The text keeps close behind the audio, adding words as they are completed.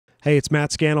Hey, it's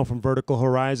Matt Scannell from Vertical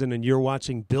Horizon, and you're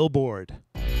watching Billboard.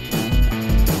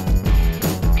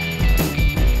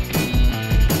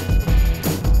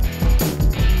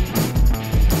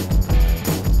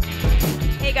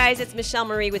 Hey guys, it's Michelle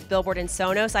Marie with Billboard and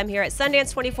Sonos. I'm here at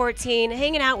Sundance 2014,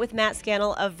 hanging out with Matt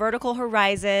Scannell of Vertical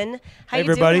Horizon. How you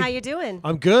everybody. doing? How you doing?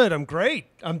 I'm good. I'm great.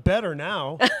 I'm better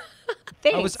now.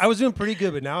 Thanks. I was doing pretty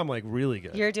good, but now I'm like really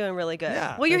good. You're doing really good.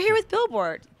 Yeah, Well, you're thank here you. with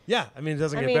Billboard. Yeah, I mean, it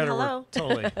doesn't get better. Hello.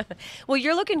 Totally. Well,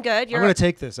 you're looking good. I'm going to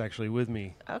take this actually with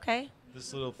me. Okay.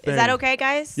 This little thing. Is that okay,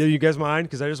 guys? Yeah, you guys mind?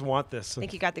 Because I just want this. I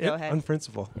think you got the go-ahead. On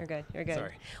principle. You're good. You're good.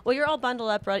 Sorry. Well, you're all bundled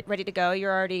up, ready to go.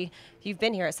 You've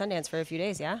been here at Sundance for a few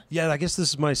days, yeah? Yeah, I guess this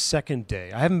is my second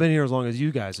day. I haven't been here as long as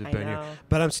you guys have been here.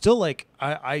 But I'm still like,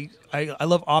 I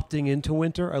love opting into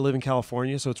winter. I live in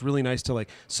California, so it's really nice to like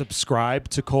subscribe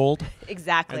to cold.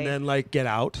 Exactly. And then like get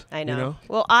out. I know. You know?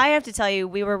 Well, I have to tell you,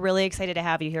 we were really excited to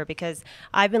have you here because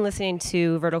I've been listening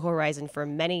to Vertical Horizon for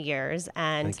many years,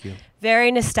 and Thank you.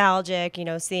 very nostalgic,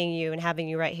 seeing you and having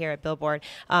you right here at Billboard.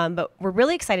 But we're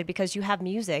really excited because you have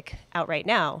music out right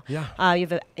now. Yeah.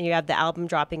 You have the album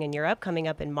dropping in Europe coming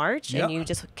up in March, Yeah. and you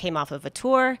just came off of a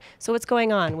tour. So what's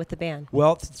going on with the band?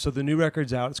 Well, so the new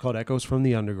record's out. It's called Echoes from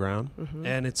the Underground,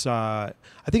 and it's I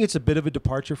think it's a bit of a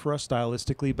departure for us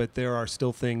stylistically, but there are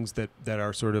still things that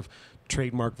are sort of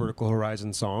trademark Vertical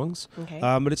Horizon songs. Okay.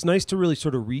 But it's nice to really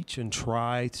sort of reach and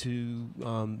try to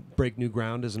break new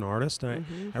ground as an artist.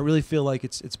 And I really feel like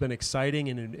it's been exciting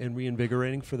and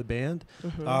reinvigorating for the band.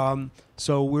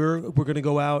 So we're going to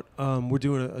go out. We're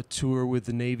doing a tour with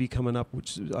the Navy coming up,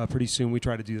 which pretty soon. We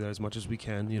try to do that as much as we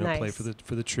can. Nice. Play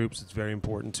for the troops. It's very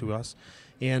important to us.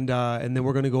 And then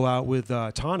we're going to go out with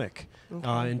Tonic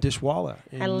in Dishwalla.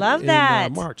 I love that.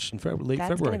 In March, late February.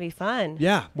 That's going to be fun.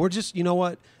 Yeah, we're just, you know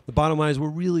what? The bottom line is we're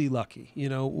really lucky.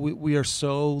 We are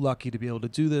so lucky to be able to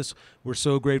do this. We're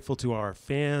so grateful to our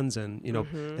fans. And,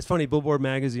 it's funny, Billboard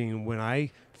magazine, when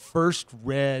I first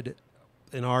read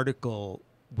an article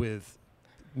with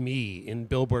me in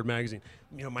Billboard magazine,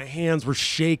 my hands were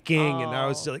shaking and I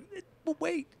was like, well,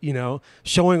 wait,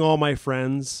 showing all my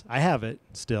friends. I have it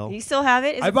still. You still have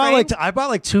it? Is I it bought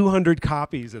like 200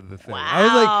 copies of the thing. Wow, I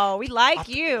was like, we like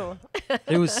you.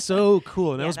 It was so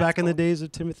cool. And that was back in the cool. days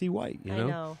of Timothy White, I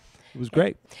know. It was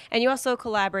great. And you also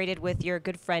collaborated with your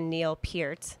good friend Neil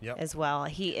Peart Yep. as well.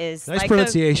 He is Nice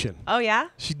pronunciation. Oh yeah,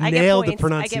 She I get nailed the points.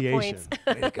 pronunciation. I get points.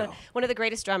 Way to go. One of the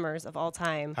greatest drummers of all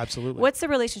time. Absolutely. What's the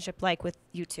relationship like with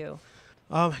you two?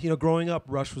 Growing up,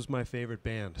 Rush was my favorite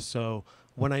band. So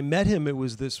when I met him, it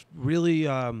was this really,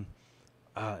 it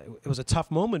was a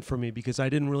tough moment for me because I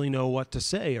didn't really know what to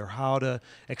say or how to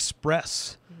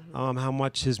express how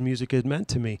much his music had meant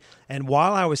to me. And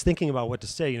while I was thinking about what to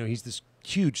say, he's this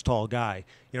huge, tall guy.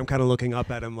 I'm kind of looking up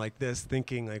at him like this,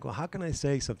 thinking like, well, how can I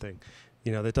say something,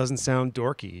 that doesn't sound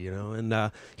dorky,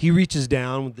 And he reaches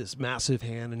down with this massive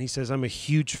hand and he says, "I'm a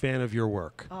huge fan of your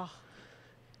work." Oh.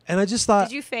 And I just thought...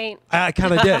 Did you faint? I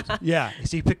kind of did, yeah.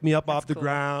 So he picked me up off the cool.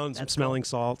 ground, some That's smelling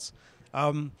salts.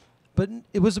 But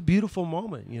it was a beautiful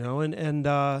moment, and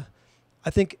I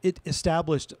think it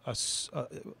established us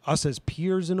as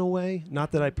peers in a way.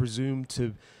 Not that I presume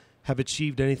to have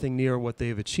achieved anything near what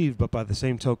they've achieved, but by the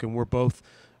same token, we're both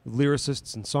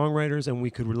lyricists and songwriters, and we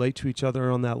could relate to each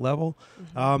other on that level.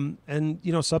 And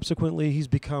subsequently, he's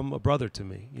become a brother to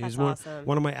me. That's He's awesome.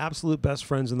 one of my absolute best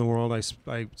friends in the world.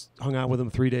 I hung out with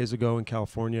him 3 days ago in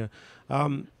California,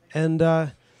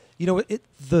 the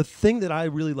thing that I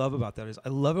really love about that is I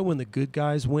love it when the good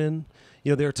guys win.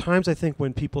 There are times I think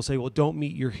when people say, "Well, don't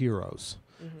meet your heroes,"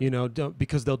 don't,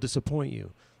 because they'll disappoint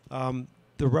you.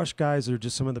 The Rush guys are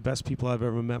just some of the best people I've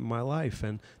ever met in my life,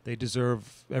 and they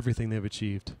deserve everything they've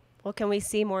achieved. Well, can we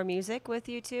see more music with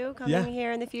you two coming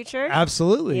here in the future?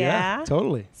 Absolutely. Yeah? Yeah,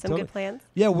 totally. Some good plans?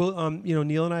 Yeah, well,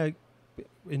 Neil and I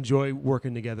enjoy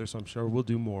working together, so I'm sure we'll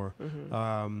do more.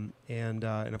 And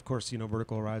of course,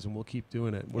 Vertical Horizon, we'll keep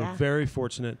doing it. We're very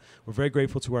fortunate. We're very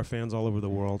grateful to our fans all over the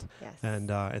world. Yes.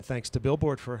 And thanks to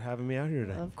Billboard for having me out here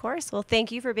today. Of course. Well,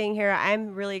 thank you for being here.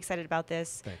 I'm really excited about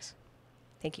this. Thanks.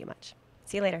 Thank you much.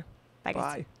 See you later. Bye,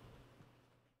 guys. Bye.